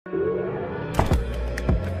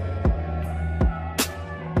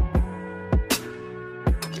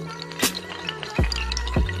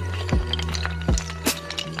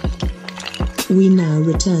We now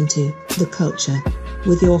return to The Culture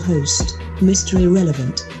with your host, Mr.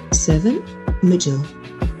 Irrelevant, 7 Mitchell.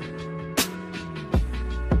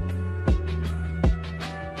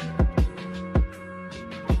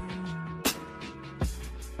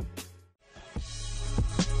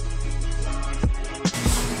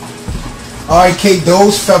 Alright,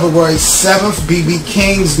 KDOZ, February 7th, BB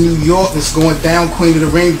King's, New York. It's going down. Queen of the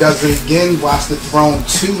Ring does it again. Watch the Throne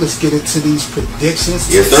 2. Let's get into these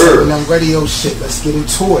predictions. Yes, sir. Radio shit. Let's get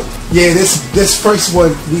into it. Yeah, this first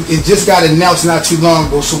one, it just got announced not too long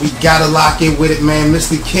ago, so we gotta lock in with it, man.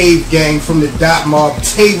 Mr. Cave Gang from the Dot Mob.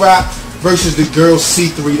 Tay-Rock versus the girl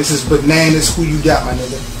C3. This is bananas. Who you got, my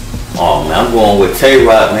nigga? Oh, man, I'm going with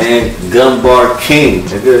Tay-Rock, man. Gun Bar King,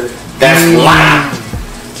 nigga. That's light.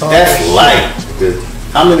 That's light.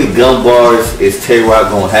 How many gun bars is Tay-Rock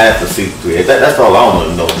gonna have for C3? That's all I want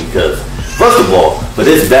to know, because first of all, for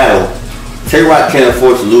this battle, Tay-Rock can't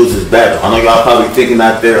afford to lose this battle. I know y'all probably thinking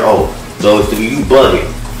out there, oh, those you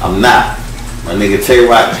bugging. I'm not. My nigga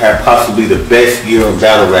Tay-Rock had possibly the best year in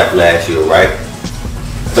battle rap last year, right?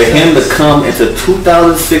 For him to come into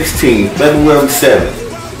 2016, February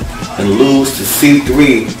 7th, and lose to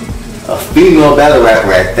C3, a female battle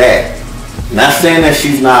rapper at that. Not saying that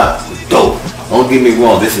she's not dope. Don't get me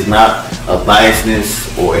wrong. This is not a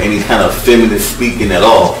biasness or any kind of feminist speaking at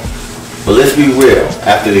all. But let's be real.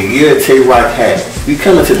 After the year Tay-Rock had, we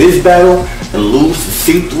come into this battle and lose to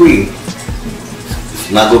C3.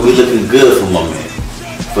 It's not going to be looking good for my man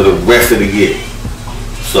for the rest of the year.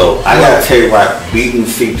 So I got Tay-Rock beating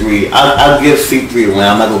C3. I'll give C3 a round.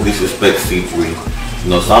 I'm not going to disrespect C3. You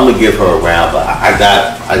know, so I'm going to give her a round. But I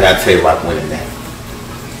got Tay-Rock winning that.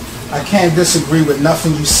 I can't disagree with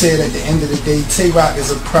nothing you said. At the end of the day, Tay-Rock is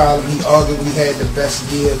a problem. He arguably had the best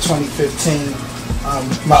year, 2015.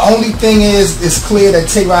 My only thing is, it's clear that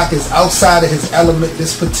Tay-Rock is outside of his element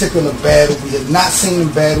this particular battle. We have not seen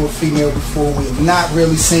him battle a female before. We have not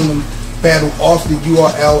really seen him battle off the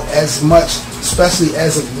URL as much, especially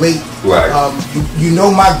as of late. Right. You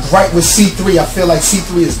know my gripe with C3. I feel like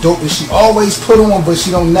C3 is dope, and she always put on, but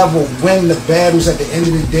she don't never win the battles at the end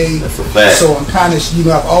of the day. That's a fact. So I'm kind of, you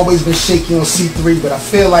know, I've always been shaky on C3, but I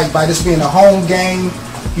feel like by this being a home game,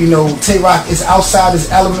 you know, Tay-Rock is outside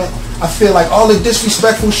his element. I feel like all the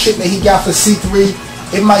disrespectful shit that he got for C3,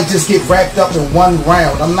 it might just get wrapped up in one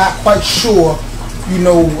round. I'm not quite sure, you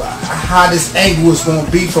know, how this angle is going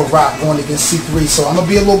to be for Rock going against C3. So I'm going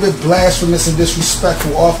to be a little bit blasphemous and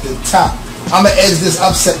disrespectful off the top. I'm going to edge this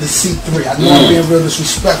upset to C3. I know I'm being real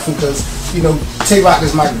disrespectful because, you know, Tay-Rock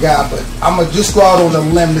is my guy, but I'm going to just go out on a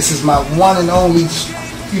limb. This is my one and only,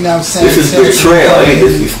 you know what I'm saying? This is betrayal. Ain't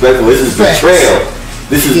disrespectful. This is betrayal.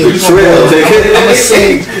 This is betrayal.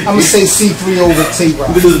 I'm going to say C3 over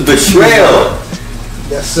Tay-Rock. This is betrayal.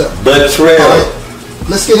 Yes, sir. Betrayal. Right,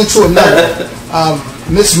 let's get into another.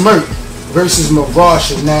 Miss Merck versus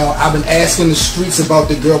Marasha. Now, I've been asking the streets about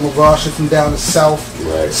the girl Marasha from down the south.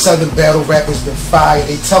 Right. Southern battle rap has been fired.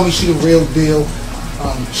 They tell me she the real deal.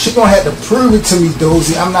 She gonna have to prove it to me,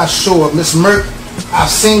 Dozy. I'm not sure. Miss Merck, I've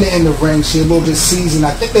seen her in the ring. She a little bit seasoned.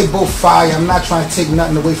 I think they both fire. I'm not trying to take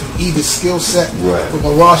nothing away from either skill set. Right. But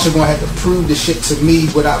Marasha gonna have to prove the shit to me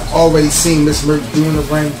what I've already seen Miss Merck do in the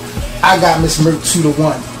ring. I got Miss Merck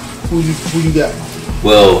 2-1. Who you got?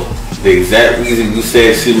 Well, the exact reason you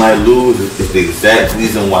said she might lose is the exact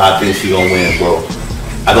reason why I think she gonna win, bro.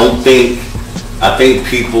 I think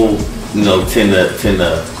people, you know, tend to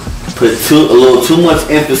put a little too much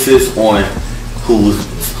emphasis on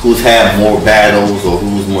who's had more battles or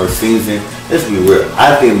who's more seasoned. Let's be real.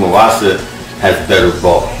 I think Marasha has better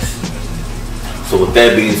bars. So with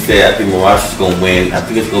that being said, I think Marasha's gonna win. I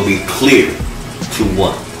think it's gonna be clear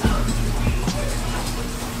 2-1.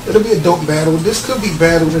 It'll be a dope battle. This could be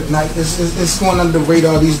battle tonight. It's going under the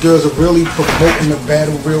radar. These girls are really promoting the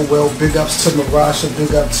battle real well. Big ups to Marasha.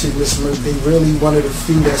 Big up to Miss Merck. They really one of the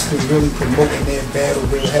few that's been really promoting their battle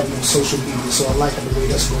real heavy on social media. So I like the way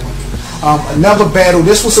that's going. Another battle.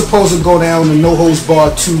 This was supposed to go down in No Holds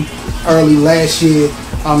Barred 2 early last year.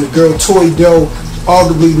 The girl Toy Doe,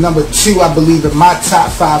 arguably number 2, I believe, in my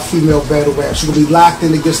top 5 female battle rap. She's gonna be locked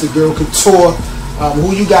in against the girl Qotr.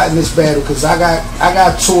 Who you got in this battle? Because I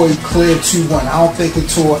got Toy clear 2-1. I don't think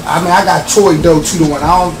Qotr. I mean, I got Toy Doe 2-1.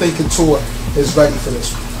 I don't think Qotr is ready for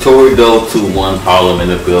this one. Toy Doe 2-1. Harlem in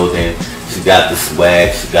the building. She got the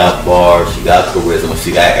swag. She got bars. She got charisma.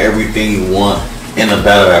 She got everything you want in a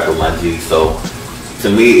battle rapper, my G. So to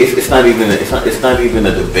me, it's not even a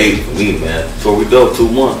debate for me, man. Toy Doe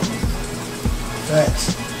 2-1.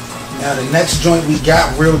 Facts. Now the next joint we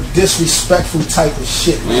got real disrespectful type of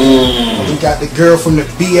shit, man. We got the girl from the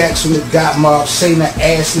BX from the Dot Mob, Shayna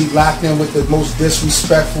Ashley, locked in with the most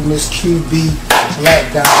disrespectful Miss QB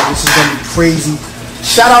Black Diamond. This is gonna be crazy.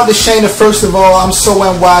 Shout out to Shayna, first of all. I'm so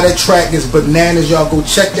NY, that track is bananas. Y'all go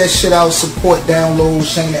check that shit out. Support, download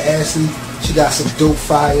Shayna Ashley. She got some dope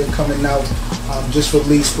fire coming out, just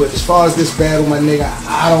released. But as far as this battle, my nigga,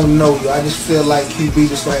 I don't know, yo. I just feel like QB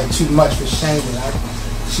just like too much for Shayna.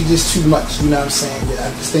 She just too much, you know what I'm saying? I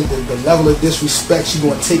just think that the level of disrespect, she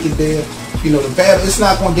gonna take it there. You know, the battle, it's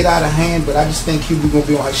not gonna get out of hand, but I just think QB gonna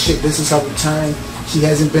be on her shit. This is her return. She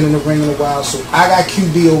hasn't been in the ring in a while, so I got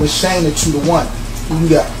QB over Shayna 2-1. Who you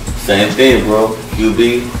got? Same thing, bro.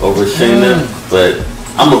 QB over Shayna, but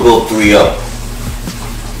I'm gonna go 3-0.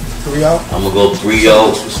 3-0? I'm gonna go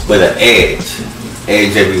 3-0 with an edge.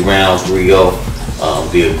 Edge every round, 3-0.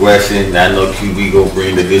 The aggression. I know QB gonna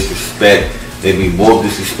bring the disrespect. Maybe more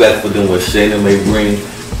disrespectful than what Shayna may bring.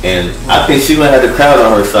 And I think she's gonna have the crowd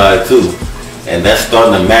on her side too. And that's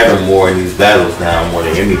starting to matter more in these battles now, more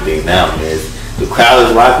than anything now, man. The crowd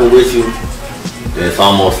is rocking with you, then it's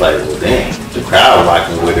almost like, well, dang, the crowd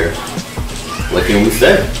rocking with her. What can we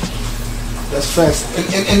say? That's facts.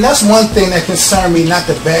 And that's one thing that concerned me, not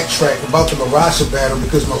to backtrack, about the Marasha battle,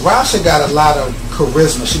 because Marasha got a lot of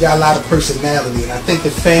charisma. She got a lot of personality, and I think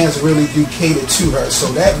the fans really do cater to her,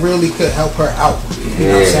 so that really could help her out. You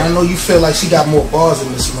know what I'm saying? I know you feel like she got more bars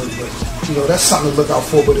in this one, but, you know, that's something to look out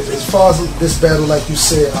for. But as far as this battle, like you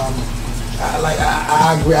said,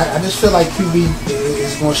 I agree. I just feel like QB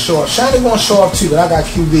is going to show up. Shayna going to show up too, but I got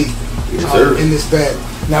QB in this battle.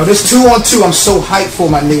 Now this 2-on-2, I'm so hyped for,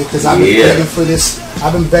 my nigga, because I've been begging for this.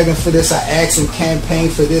 I've been begging for this. I asked and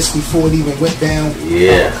campaigned for this before it even went down.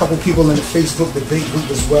 Yeah. A couple people in the Facebook debate group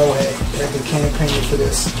as well had been campaigning for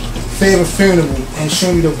this. Favorite Funeral and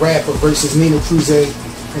Shuni the Rapper versus Nina Cruz and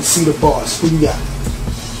C the Boss. Who you got?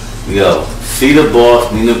 Yo, C the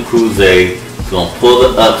Boss, Nina Cruz is gonna pull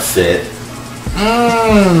the upset.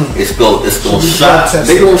 It's gonna shock.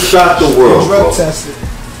 They gonna shock the world, bro.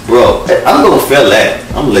 Bro, I'm gonna fail that.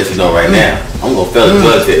 I'm gonna let you know right now. I'm gonna fail the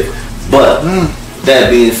drug test. But that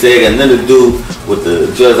being said, got nothing to do with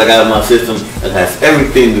the drugs I got in my system. It has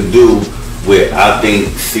everything to do with, I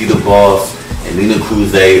think, C the Boss and Nina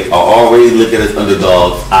Cruz are already looked at as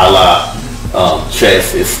underdogs, a la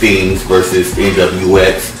Chess and Stings versus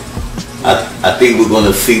NWX. I think we're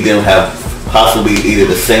gonna see them have possibly either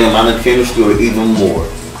the same amount of chemistry or even more.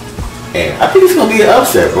 And I think it's going to be an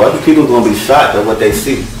upset, bro. I think people are going to be shocked at what they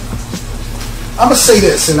see. I'm going to say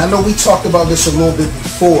this, and I know we talked about this a little bit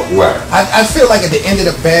before. Right. I feel like at the end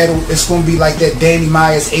of the battle, it's going to be like that Danny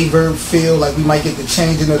Myers, Averb feel, like we might get the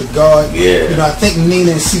changing of the guard. Yeah. You know, I think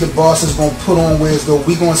Nina and C the Boss is going to put on where as though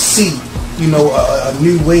we're going to see, you know, a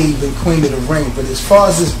new wave in Queen of the Ring. But as far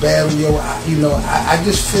as this battle, yo, I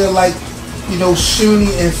just feel like, you know,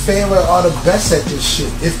 Shuni and Farrah are the best at this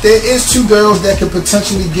shit. If there is two girls that could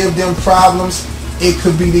potentially give them problems, it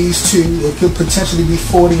could be these two. It could potentially be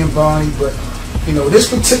 40 and Bonnie. But, you know, this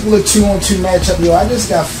particular 2-on-2 matchup, yo, I just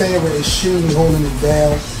got Farrah and Shuni holding it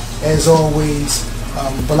down, as always.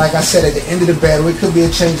 But like I said, at the end of the battle, it could be a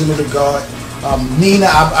changing of the guard. Nina,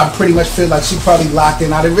 I pretty much feel like she probably locked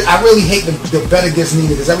in. I really hate the bet against Nina,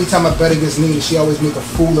 because every time I bet against Nina, she always make a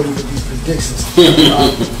fool of me with these predictions.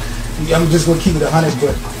 I'm just going to keep it 100,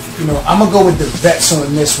 but, you know, I'm going to go with the vets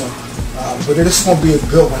on this one. But this is going to be a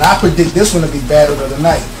good one. I predict this one to be battle of the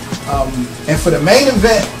night. And for the main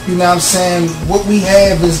event, you know what I'm saying, what we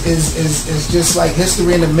have is just like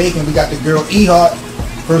history in the making. We got the girl E-Heart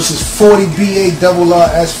versus 40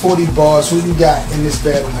 BARRS 40 bars. Who you got in this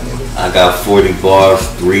battle, my nigga? I got 40 bars,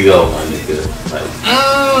 3-0, my nigga. Like,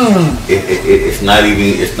 it's not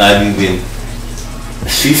even.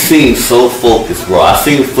 She seems so focused, bro. I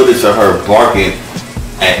seen footage of her barking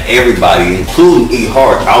at everybody, including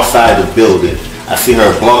E-Heart, outside the building. I see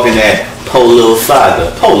her barking at Polo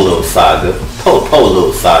Saga.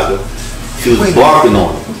 She was barking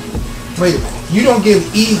on him. Wait a minute. You don't give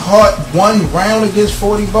E-Heart one round against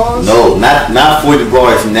 40 bars? No, not 40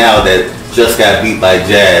 bars now that just got beat by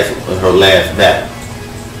Jazz in her last battle.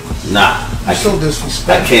 Nah. You're so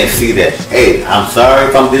disrespectful. I can't see that. Hey, I'm sorry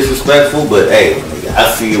if I'm disrespectful, but hey, I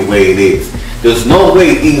see the way it is. There's no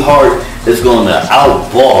way E-Heart is going to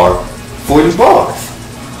outbar 40 bars.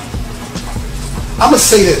 I'm going to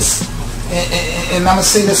say this. And I'm going to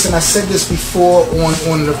say this, and I said this before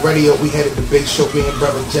on the radio. We had a debate show. Me and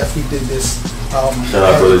Brother Jeff, we did this. Shout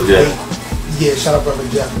out Brother Jeff. Yeah, shout out Brother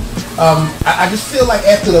Jeff. I just feel like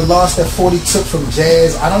after the loss that 40 took from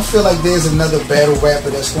Jazz, I don't feel like there's another battle rapper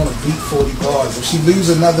that's going to beat 40 bars. If she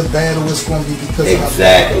loses another battle, it's going to be because of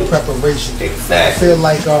her preparation. Exactly. I feel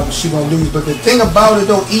like she going to lose. But the thing about it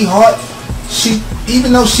though, E Hart, she,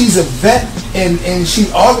 even though she's a vet and she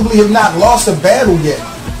arguably have not lost a battle yet,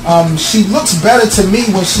 she looks better to me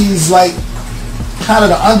when she's like kind of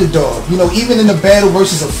the underdog. You know, even in the battle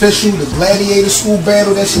versus Official, the Gladiator School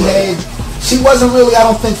battle that she had, she wasn't really, I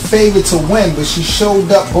don't think, favored to win, but she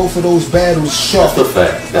showed up both of those battles sharp. That's a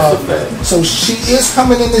fact. That's a fact. So she is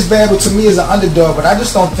coming in this battle to me as an underdog, but I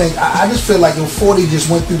just don't think, I just feel like 40 just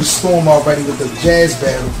went through the storm already with the Jazz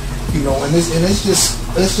battle, you know, and it's just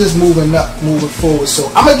moving up, moving forward. So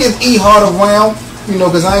I'm gonna give E Hart a round, you know,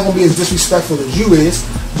 because I ain't gonna be as disrespectful as you is,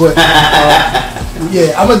 but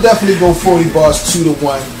yeah, I'm gonna definitely go 40 bars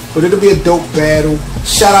 2-1. But it'll be a dope battle.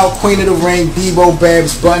 Shout out Queen of the Ring, Debo,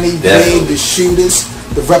 Babs, Bunny, Babe, the Shooters,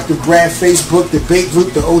 the Rep the Brand Facebook, Debate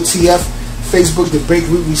Group, the OTF Facebook Debate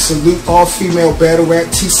Group. We salute all female battle rap.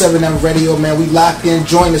 T7M Radio, man. We locked in.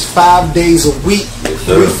 Join us 5 days a week.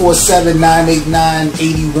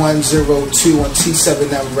 347-989-8102 on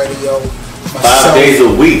T7M Radio. Myself, 5 days a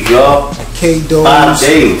week, y'all. KDOZ, 5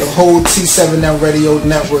 days. The whole T7M Radio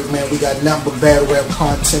network, man. We got nothing but battle rap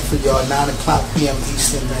content for y'all. 9 o'clock p.m.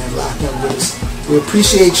 Eastern, man. Lock in with us. We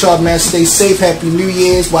appreciate y'all, man. Stay safe. Happy New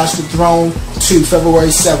Year's. Watch The Throne 2, February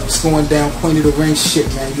 7th. It's going down. Queen of the Ring shit,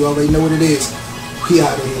 man. You already know what it is. We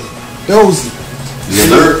out of here. Dozy. Yes,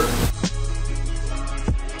 sir.